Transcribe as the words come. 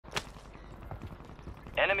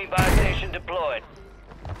Enemy buy station deployed.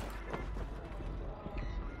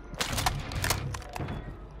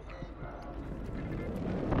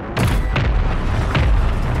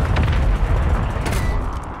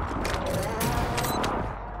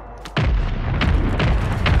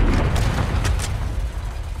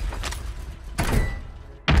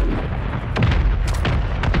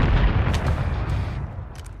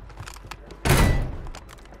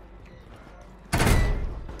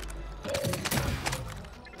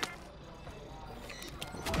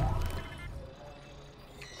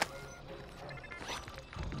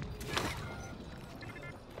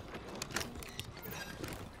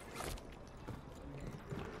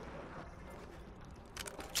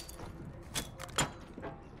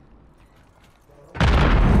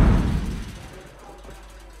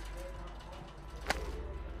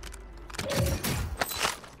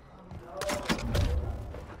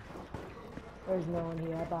 There's no one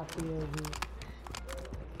here. I bought the OG.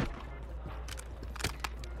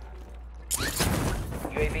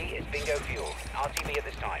 UAV is bingo fuel. RTV at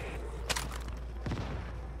this time.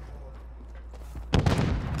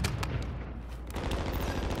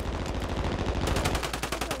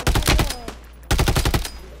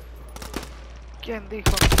 ¿Quién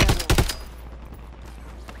dijo miedo?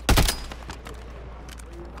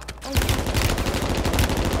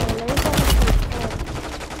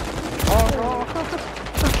 Oh no.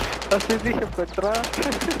 Así dije para atrás.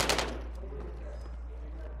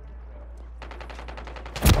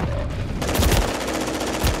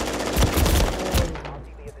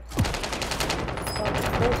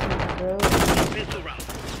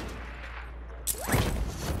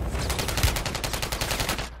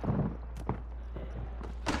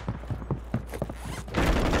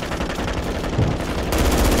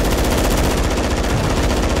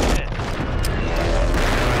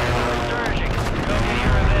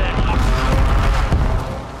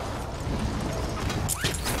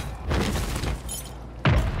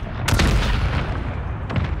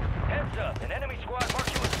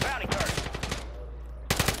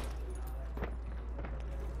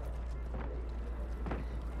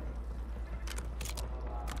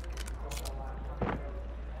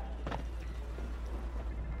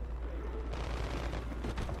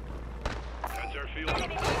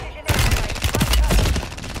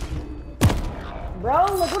 Bro,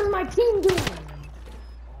 look, what is my team doing?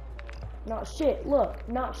 Not shit, look,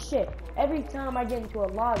 not shit. Every time I get into a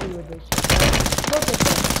lobby with this shit, bro. Look at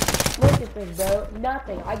this. Look at this, bro.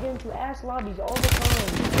 Nothing. I get into ass lobbies all the time.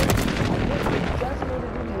 I just made a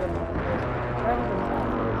video about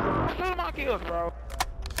this. Kill my kills, bro.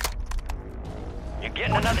 You're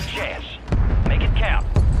getting another chance. Make it count.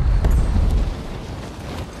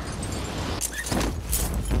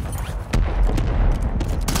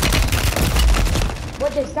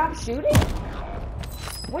 What, they stopped shooting?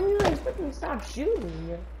 When do they freaking stop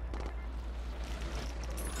shooting?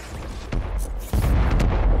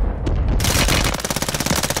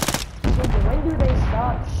 When do they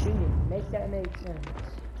stop shooting? Make that make sense.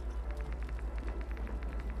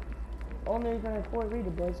 Only reason I Fort Rita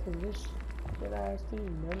boys because this shit ass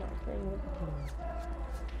team, they're not staying with the team.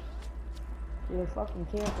 They're fucking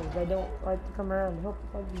campers. They don't like to come around and help the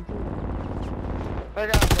fucking team. Lay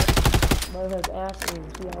down, buddy. Bro has asses.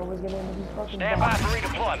 He always get into these fucking Stand by for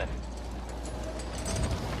redeployment.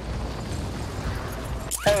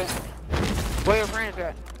 Hey, where your friends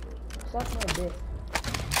at? Suck my dick.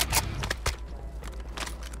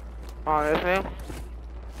 Oh, that's him?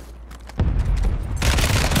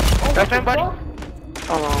 Oh, That's him, buddy?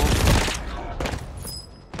 Hold on.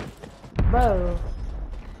 Bro.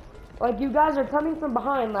 Like, you guys are coming from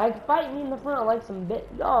behind, like, fight me in the front like some bitch.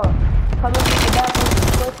 Y'all coming from the back like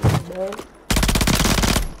some pussies, bro.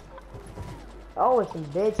 Always some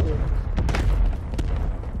bitches.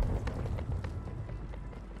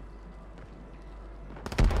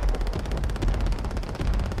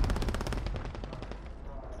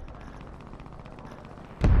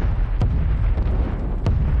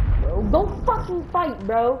 Bro, don't fucking fight,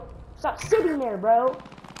 bro. Stop sitting there, bro.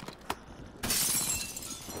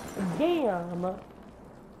 Damn.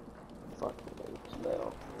 Fucking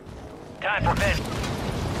smell. Time for bed.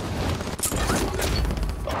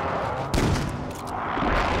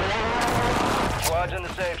 Squad's in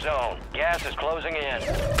the safe zone. Gas is closing in.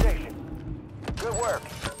 Station. Good work.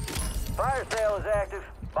 Fire sale is active.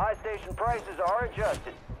 Buy station prices are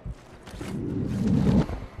adjusted.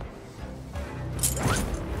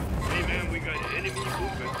 Hey man, we got enemy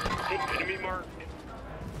movement. Take enemy mark.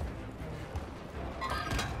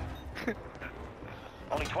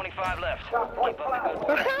 Only 25 left. Keep up the good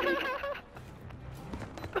work.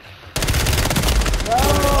 Bro,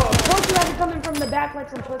 of course you guys are coming from the back act like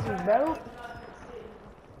some pussies, bro.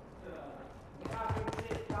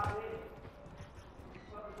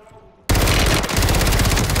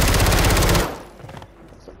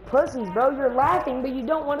 Some pussies, bro. You're laughing, but you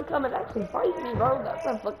don't want to come and actually fight me, bro. That's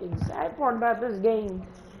the fucking sad part about this game.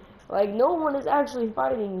 Like, no one is actually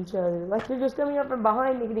fighting each other. Like, you're just coming up from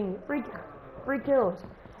behind me getting free kills.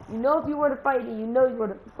 You know if you were to fight me, you know you were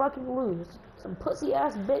to fucking lose. Some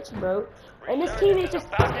pussy-ass bitch, bro. And this teammate's just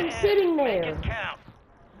fucking sitting there.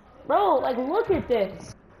 Bro, like, look at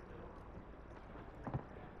this.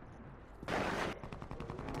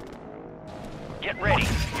 Get ready.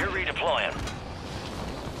 You're redeploying.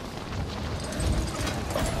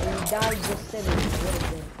 And he died just sitting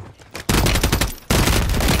there.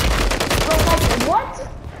 Bro, like, what?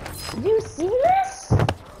 Do you see this?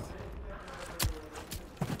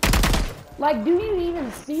 Like, do you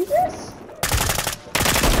even see this?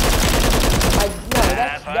 Like, no,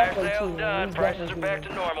 that's definitely cheating. Done. Prices are back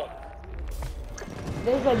to normal.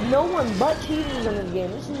 There's like no one but cheaters in this game.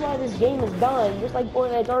 This is why this game is done. Just like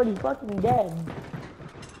Fortnite's already fucking dead.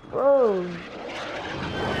 Bro.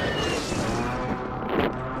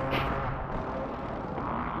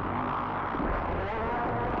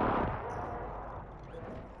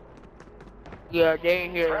 Yeah, they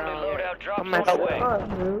ain't here. Friendly loadout drops I'm on at the way.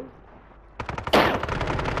 Dude.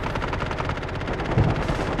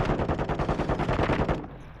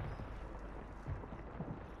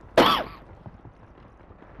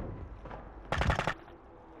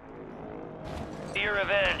 Your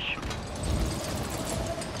revenge.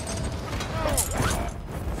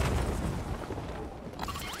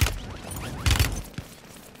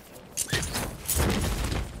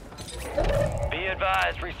 Be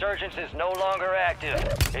advised, resurgence is no longer active.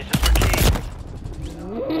 This is for keep.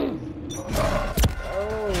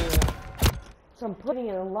 Oh. So I'm putting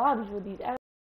in a lobby with these